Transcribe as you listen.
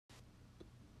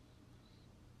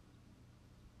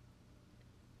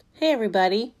Hey,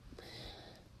 everybody.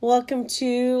 Welcome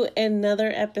to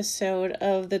another episode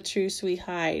of The Truths We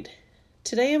Hide.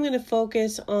 Today I'm going to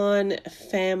focus on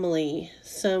family.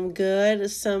 Some good,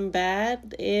 some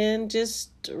bad, and just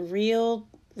real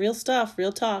stuff,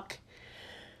 real talk.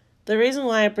 The reason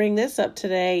why I bring this up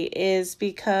today is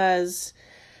because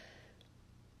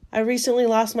I recently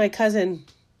lost my cousin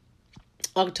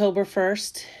October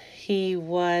 1st. He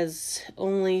was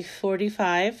only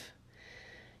 45.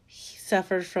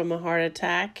 Suffered from a heart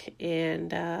attack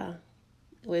and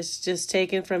was just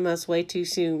taken from us way too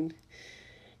soon.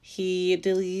 He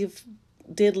did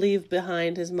leave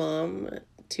behind his mom,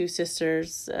 two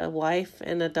sisters, a wife,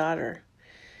 and a daughter.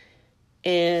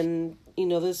 And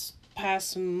this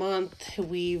past month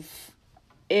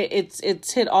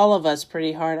it's hit all of us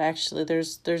pretty hard. Actually,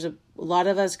 there's a lot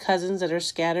of us cousins that are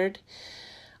scattered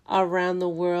around the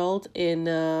world in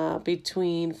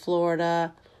between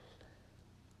Florida,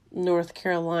 North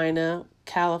Carolina,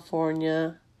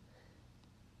 California,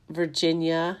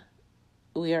 Virginia.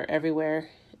 We are everywhere.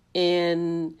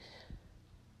 And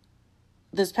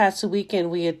this past weekend,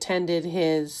 we attended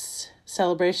his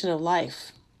celebration of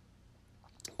life,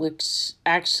 which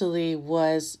actually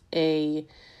was a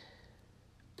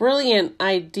brilliant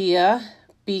idea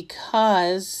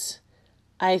because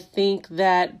I think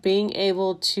that being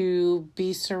able to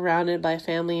be surrounded by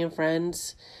family and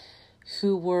friends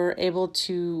who were able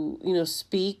to,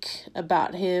 speak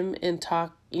about him and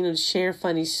talk, share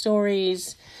funny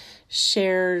stories,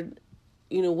 share,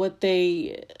 what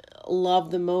they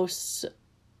love the most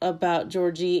about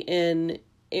Georgie. And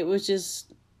it was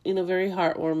just, very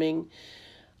heartwarming.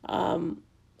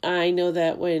 I know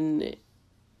that when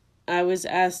I was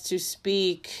asked to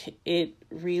speak, it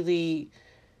really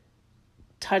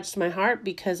touched my heart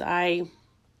because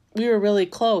we were really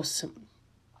close.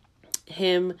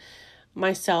 Him,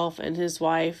 myself, and his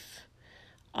wife,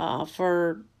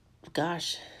 for,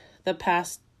 the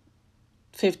past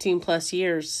 15 plus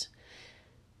years.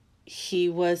 He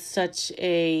was such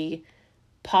a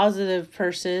positive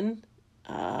person.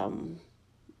 He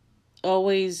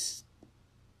always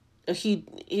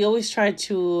tried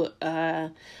to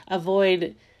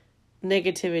avoid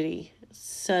negativity.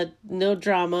 So no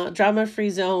drama-free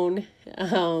zone.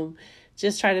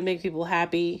 Just try to make people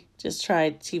happy.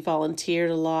 He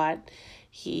volunteered a lot.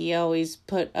 He always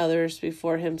put others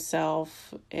before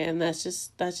himself. And that's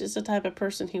just the type of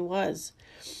person he was.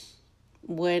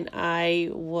 When I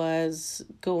was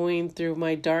going through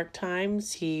my dark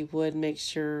times, he would make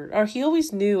sure, or he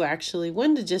always knew actually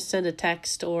when to just send a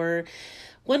text or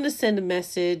when to send a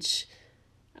message.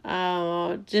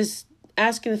 Just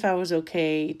asking if I was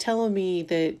okay, telling me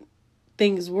that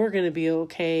things were going to be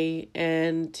okay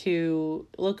and to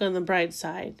look on the bright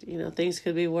side. Things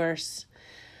could be worse.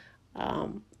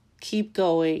 Keep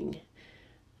going.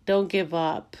 Don't give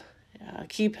up.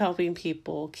 Keep helping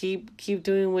people. Keep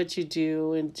doing what you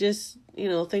do. And just,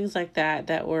 things like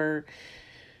that were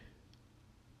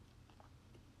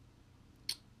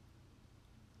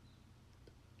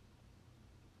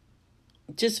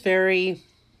just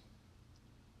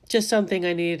something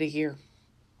I needed to hear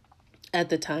at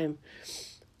the time.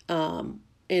 And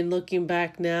looking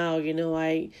back now,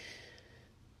 I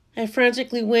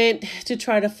frantically went to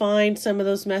try to find some of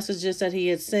those messages that he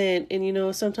had sent.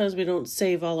 And, sometimes we don't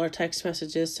save all our text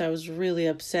messages. So I was really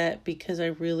upset because I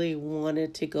really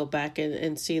wanted to go back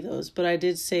and see those. But I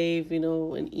did save,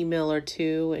 an email or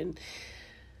two.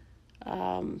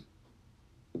 And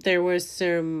there was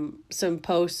some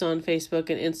posts on Facebook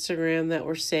and Instagram that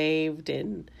were saved.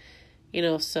 And,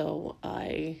 so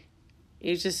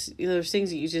it's just, there's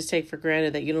things that you just take for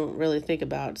granted that you don't really think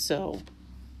about. So,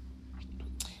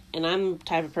 and I'm the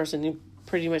type of person who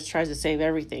pretty much tries to save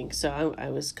everything. So I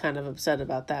was kind of upset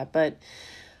about that. But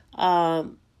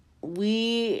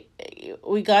we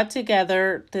got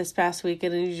together this past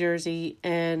weekend in New Jersey,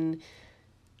 and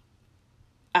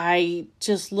I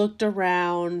just looked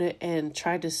around and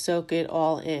tried to soak it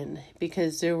all in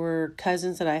because there were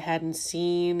cousins that I hadn't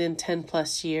seen in 10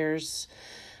 plus years.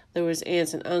 There was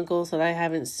aunts and uncles that I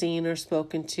haven't seen or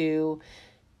spoken to.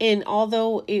 And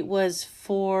although it was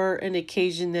for an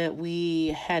occasion that we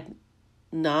had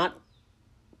not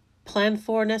planned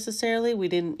for necessarily, we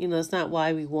didn't, it's not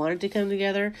why we wanted to come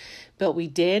together, but we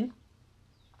did.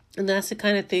 And that's the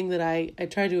kind of thing that I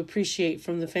tried to appreciate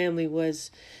from the family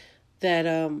was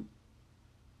that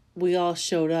we all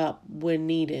showed up when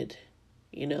needed,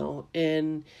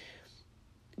 and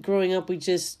growing up,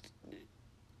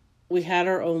 we had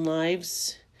our own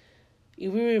lives. We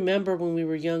remember when we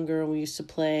were younger and we used to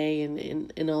play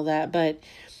and all that. But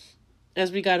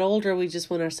as we got older, we just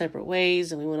went our separate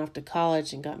ways and we went off to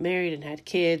college and got married and had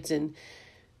kids. And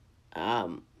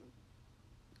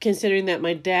considering that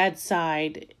my dad's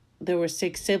side, there were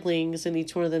 6 siblings and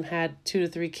each one of them had 2 to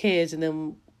 3 kids, and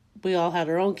then we all had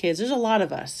our own kids. There's a lot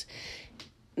of us.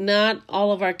 Not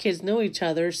all of our kids know each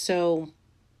other, so,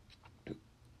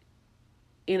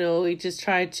 we just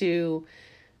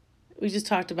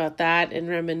talked about that and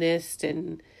reminisced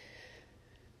and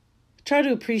try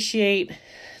to appreciate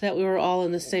that we were all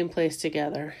in the same place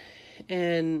together.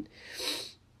 And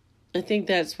I think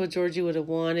that's what Georgie would have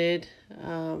wanted,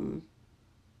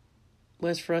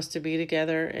 was for us to be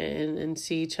together and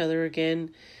see each other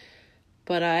again.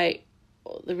 But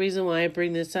the reason why I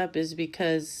bring this up is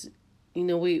because,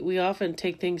 we often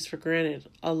take things for granted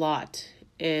a lot.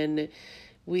 And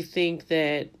we think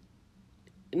that,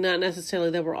 not necessarily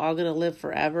that we're all going to live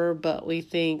forever, but we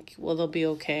think, well, they'll be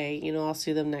okay. I'll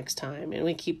see them next time. And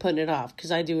we keep putting it off,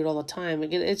 because I do it all the time.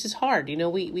 Again, it's just hard.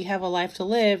 We have a life to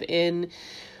live, and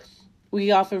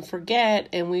we often forget,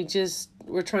 and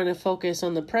we're trying to focus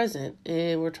on the present,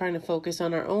 and we're trying to focus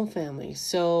on our own family.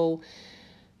 So,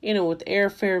 with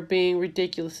airfare being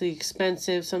ridiculously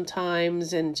expensive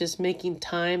sometimes, and just making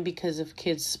time because of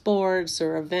kids' sports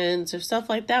or events or stuff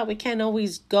like that, we can't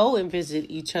always go and visit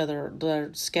each other.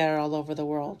 They're scattered all over the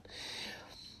world.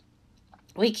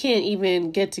 We can't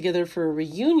even get together for a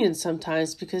reunion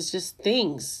sometimes because just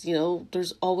things,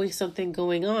 there's always something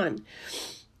going on.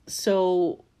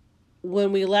 So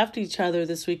when we left each other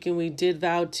this weekend, we did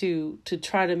vow to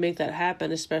try to make that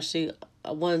happen, especially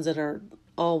ones that are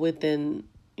all within,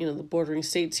 the bordering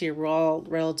states here. We're all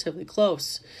relatively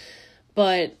close.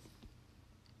 But,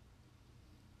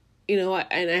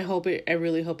 I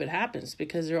really hope it happens,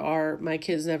 because my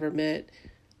kids never met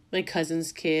my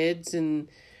cousin's kids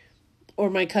or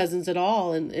my cousins at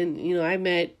all. And I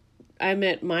met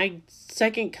my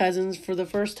second cousins for the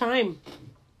first time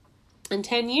in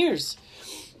 10 years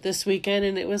this weekend.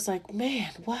 And it was like, man,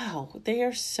 wow,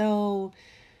 they're just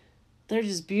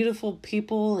beautiful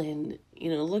people. And,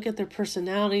 look at their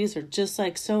personalities. They're just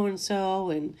like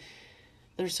so-and-so, and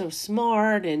they're so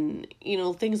smart, and,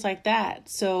 things like that.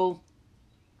 So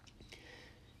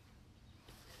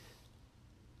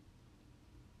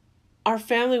our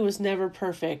family was never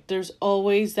perfect. There's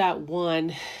always that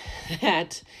one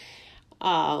that,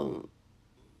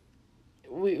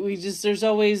 there's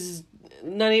always,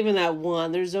 not even that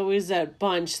one, there's always that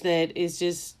bunch that is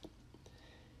just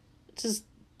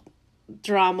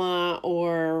drama,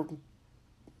 or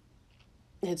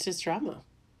it's just drama.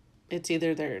 It's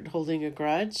either they're holding a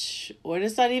grudge, or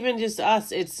it's not even just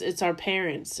us. It's our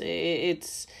parents.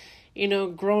 It's,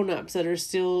 grown-ups that are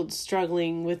still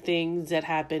struggling with things that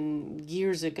happened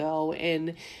years ago.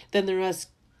 And then there are us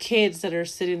kids that are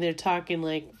sitting there talking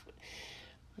like,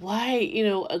 why,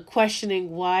 questioning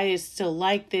why it's still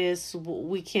like this.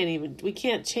 We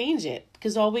can't change it,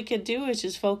 because all we could do is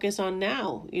just focus on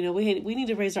now. We need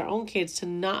to raise our own kids to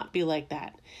not be like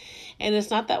that. And it's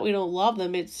not that we don't love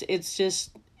them. It's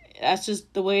just, that's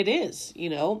just the way it is.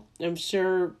 I'm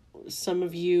sure some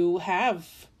of you have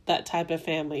that type of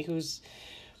family who's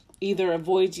either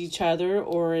avoids each other,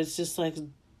 or it's just like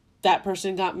that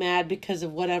person got mad because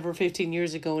of whatever 15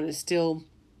 years ago, and it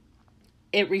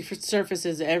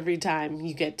resurfaces every time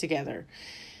you get together.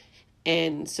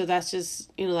 And so that's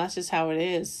just how it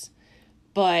is.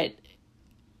 But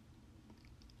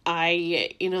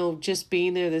I, just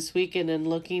being there this weekend and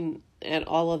looking at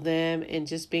all of them, and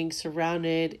just being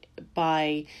surrounded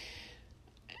by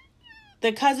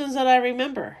the cousins that I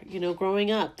remember, growing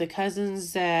up, the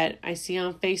cousins that I see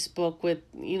on Facebook with,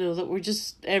 that we're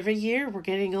just, every year we're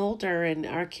getting older, and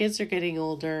our kids are getting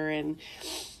older, and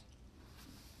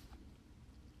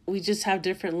we just have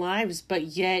different lives, but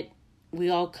yet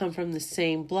we all come from the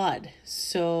same blood.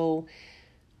 So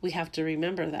we have to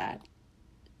remember that.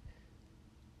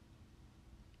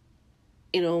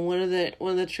 One of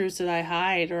the truths that I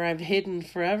hide, or I've hidden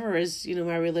forever, is,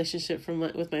 my relationship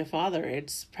with my father.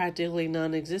 It's practically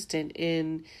non-existent.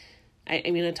 And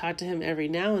I talk to him every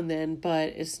now and then,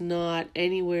 but it's not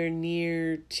anywhere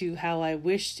near to how I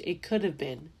wished it could have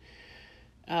been,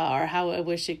 or how I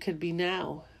wish it could be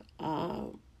now.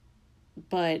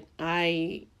 But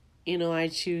I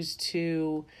choose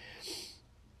to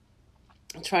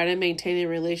try to maintain a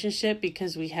relationship,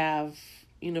 because we have,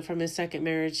 from his second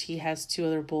marriage, he has 2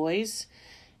 other boys,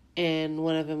 and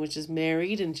one of them was just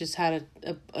married and just had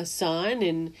a son.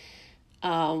 And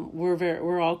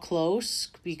we're all close,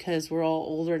 because we're all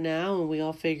older now, and we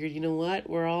all figured, what,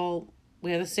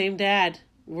 we have the same dad.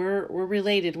 We're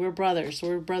related. We're brothers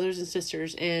and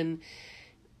sisters, and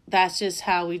that's just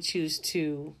how we choose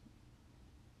to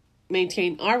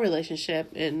maintain our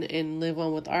relationship and live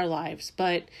on with our lives.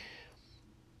 But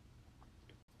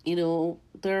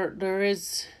there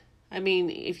is, I mean,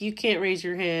 if you can't raise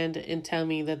your hand and tell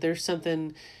me that there's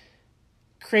something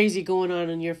crazy going on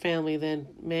in your family, then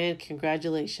man,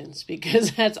 congratulations,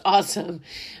 because that's awesome.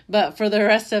 But for the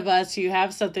rest of us who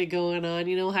have something going on,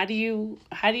 how do you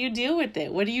deal with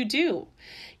it? What do?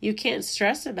 You can't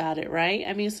stress about it, right?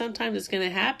 I mean, sometimes it's going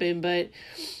to happen, but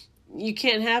you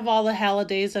can't have all the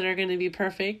holidays that are going to be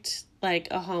perfect, like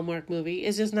a Hallmark movie.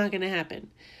 It's just not going to happen.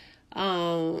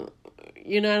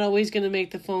 You're not always going to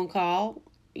make the phone call.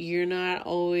 You're not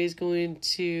always going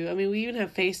to, I mean, we even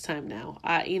have FaceTime now.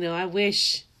 I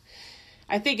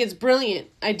think it's brilliant.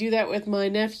 I do that with my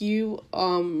nephew,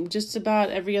 just about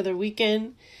every other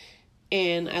weekend,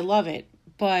 and I love it.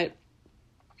 But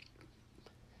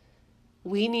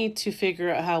we need to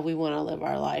figure out how we want to live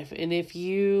our life. And if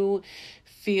you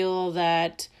feel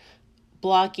that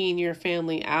blocking your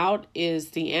family out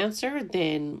is the answer,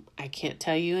 then I can't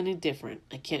tell you any different.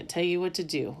 I can't tell you what to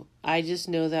do. I just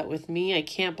know that with me, I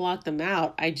can't block them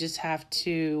out. I just have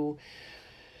to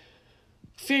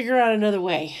figure out another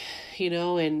way,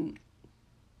 and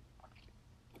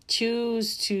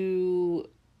choose to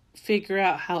figure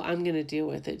out how I'm going to deal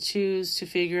with it. Choose to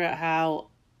figure out how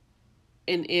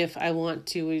and if I want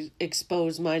to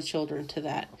expose my children to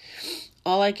that.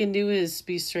 All I can do is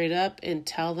be straight up and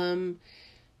tell them,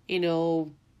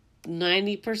 90%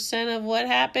 of what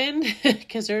happened,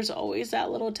 because there's always that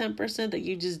little 10% that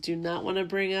you just do not want to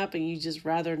bring up and you just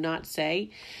rather not say.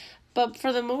 But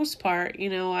for the most part,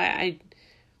 my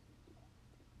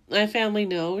family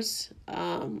knows,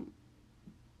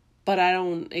 but I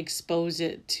don't expose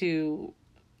it to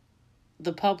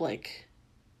the public,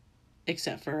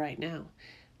 except for right now.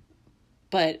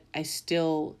 But I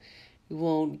still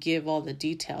won't give all the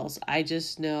details. I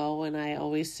just know, and I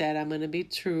always said I'm going to be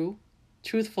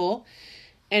truthful,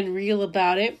 and real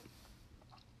about it.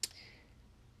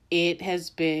 It has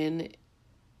been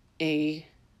an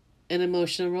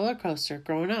emotional roller coaster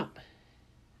growing up.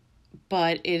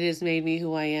 But it has made me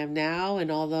who I am now, and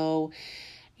although,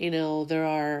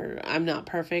 I'm not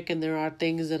perfect and there are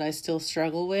things that I still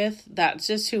struggle with, that's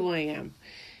just who I am.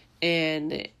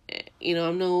 And,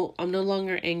 I'm no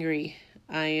longer angry.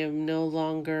 I am no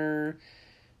longer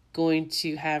going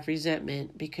to have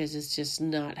resentment, because it's just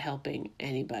not helping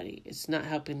anybody. It's not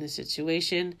helping the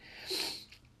situation.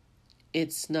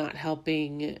 It's not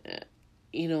helping,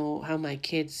 how my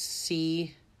kids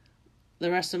see the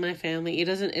rest of my family. It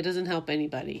doesn't help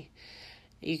anybody.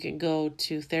 You can go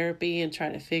to therapy and try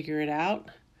to figure it out,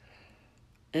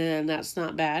 and that's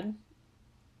not bad.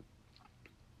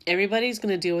 Everybody's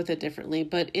going to deal with it differently,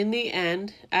 but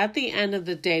at the end of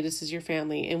the day, this is your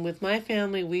family. And with my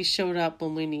family, we showed up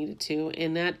when we needed to,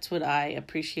 and that's what I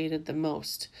appreciated the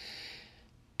most.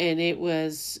 And it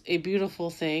was a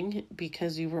beautiful thing,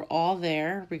 because we were all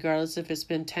there, regardless if it's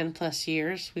been 10 plus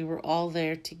years. We were all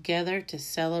there together to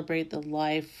celebrate the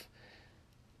life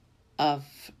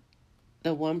of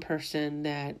the one person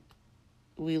that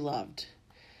we loved.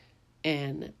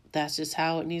 And that's just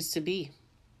how it needs to be.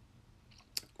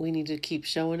 We need to keep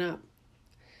showing up.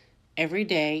 Every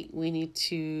day, we need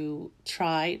to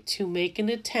try to make an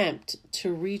attempt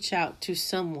to reach out to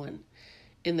someone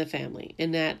in the family.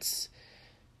 And that's,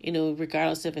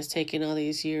 regardless if it's taken all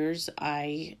these years,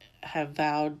 I have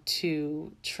vowed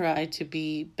to try to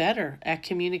be better at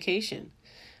communication.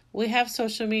 We have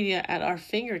social media at our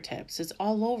fingertips. It's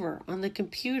all over, on the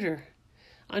computer,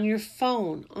 on your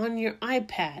phone, on your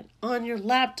iPad, on your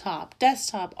laptop,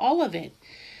 desktop, all of it.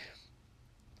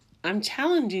 I'm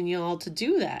challenging y'all to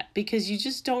do that, because you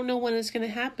just don't know when it's going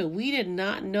to happen. We did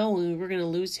not know when we were going to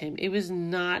lose him. It was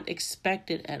not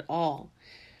expected at all.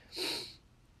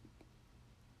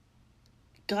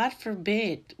 God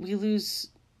forbid we lose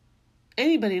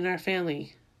anybody in our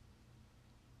family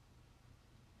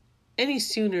any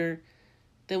sooner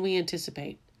than we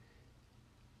anticipate.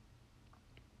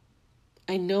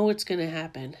 I know it's going to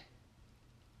happen,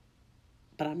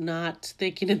 but I'm not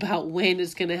thinking about when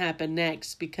it's going to happen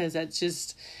next, because that's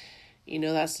just,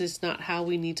 that's just not how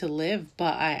we need to live.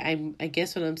 But I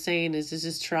guess what I'm saying is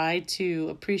just try to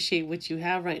appreciate what you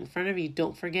have right in front of you.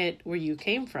 Don't forget where you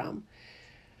came from,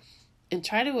 and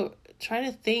try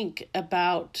to think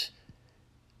about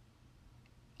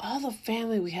all the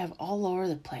family we have all over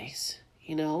the place.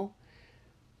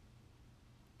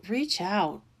 Reach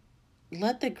out,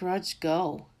 let the grudge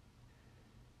go.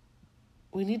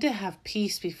 We need to have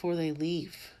peace before we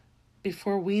leave,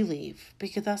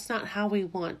 because that's not how we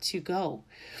want to go.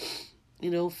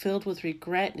 Filled with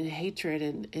regret and hatred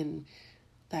and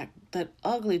that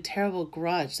ugly, terrible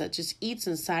grudge that just eats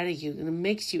inside of you and it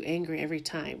makes you angry every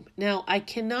time. Now, I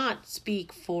cannot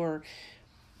speak for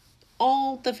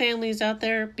all the families out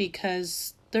there,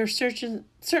 because there's certain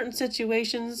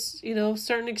situations,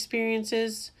 certain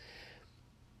experiences.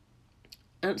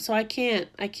 And so I can't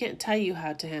tell you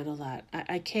how to handle that.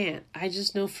 I can't. I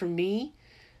just know for me,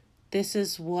 this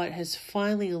is what has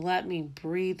finally let me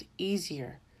breathe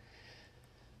easier.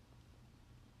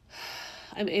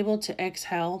 I'm able to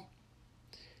exhale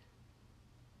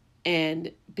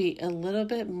and be a little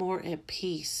bit more at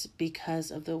peace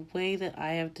because of the way that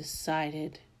I have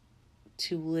decided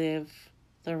to live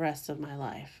the rest of my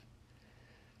life.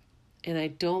 And I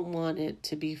don't want it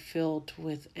to be filled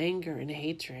with anger and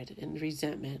hatred and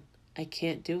resentment. I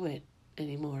can't do it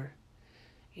anymore.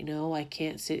 I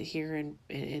can't sit here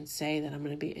and say that I'm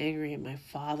going to be angry at my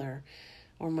father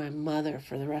or my mother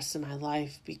for the rest of my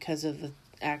life because of the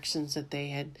actions that they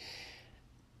had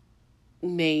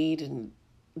made and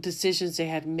decisions they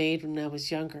had made when I was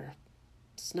younger.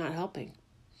 It's not helping.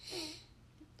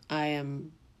 I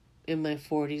am in my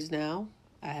 40s now.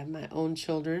 I have my own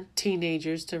children,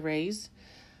 teenagers to raise.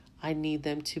 I need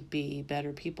them to be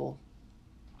better people,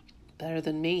 better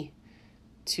than me,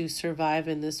 to survive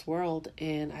in this world.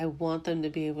 And I want them to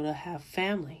be able to have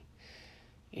family.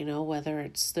 Whether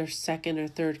it's their second or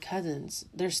third cousins,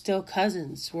 they're still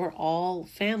cousins. We're all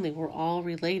family. We're all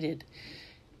related.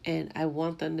 And I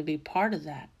want them to be part of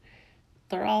that.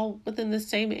 They're all within the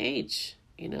same age,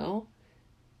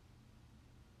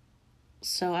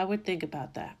 So I would think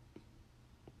about that.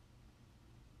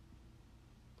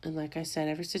 And like I said,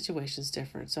 every situation is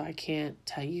different. So I can't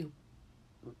tell you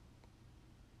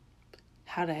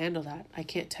how to handle that. I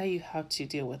can't tell you how to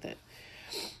deal with it.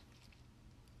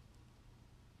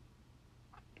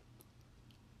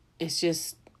 It's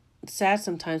just sad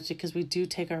sometimes because we do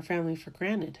take our family for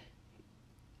granted.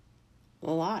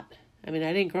 A lot. I mean,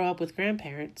 I didn't grow up with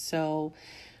grandparents, so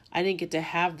I didn't get to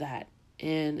have that.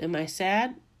 And am I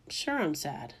sad? Sure, I'm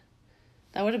sad.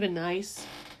 That would have been nice.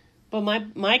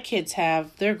 But my kids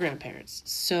have their grandparents,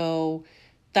 so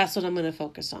that's what I'm going to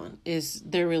focus on, is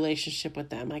their relationship with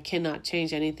them. I cannot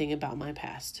change anything about my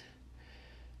past.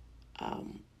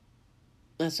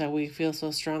 That's why we feel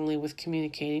so strongly with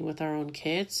communicating with our own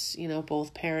kids,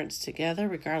 both parents together,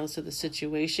 regardless of the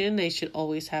situation. They should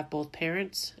always have both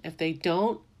parents. If they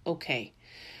don't, okay.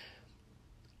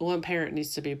 One parent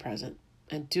needs to be present,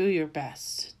 and do your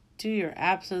best. Do your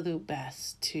absolute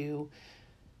best to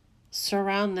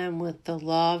surround them with the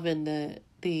love and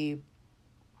the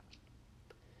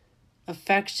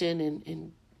affection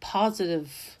and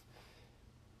positive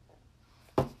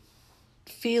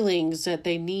feelings that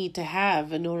they need to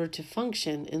have in order to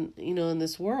function in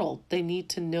this world. They need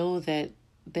to know that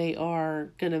they are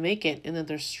going to make it, and that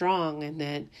they're strong, and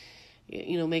that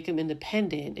make them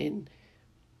independent.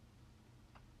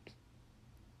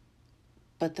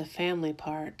 But the family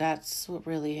part, that's what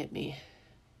really hit me.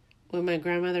 When my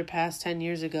grandmother passed 10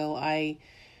 years ago,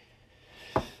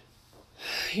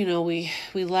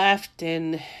 we left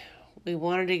and we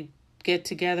wanted to get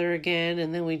together again,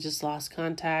 and then we just lost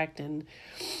contact.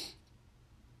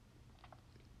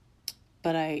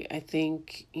 But I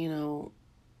think,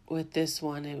 with this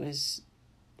one,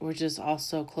 we're just all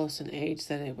so close in age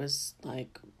that it was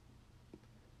like,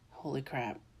 holy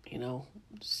crap,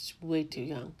 just way too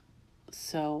young.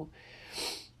 So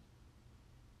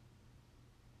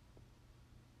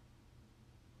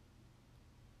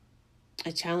I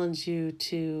challenge you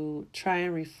to try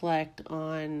and reflect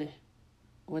on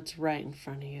what's right in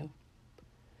front of you.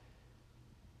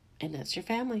 And that's your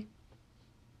family.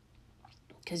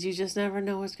 Because you just never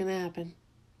know what's going to happen.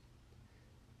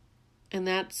 And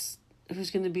that's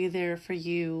who's going to be there for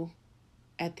you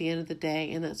at the end of the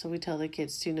day. And that's what we tell the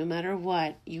kids too. No matter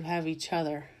what, you have each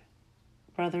other.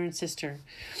 Brother and sister.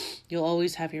 You'll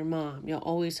always have your mom. You'll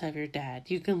always have your dad.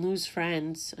 You can lose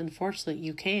friends. Unfortunately,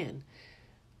 you can.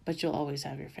 But you'll always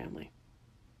have your family.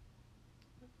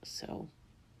 So,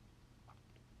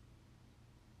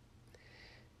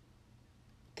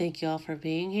 thank you all for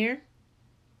being here.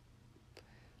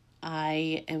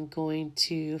 I am going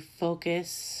to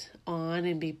focus on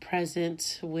and be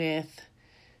present with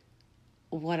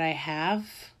what I have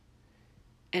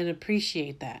and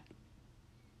appreciate that.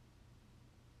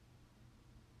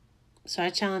 So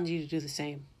I challenge you to do the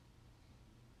same.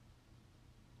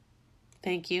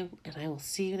 Thank you, and I will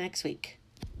see you next week.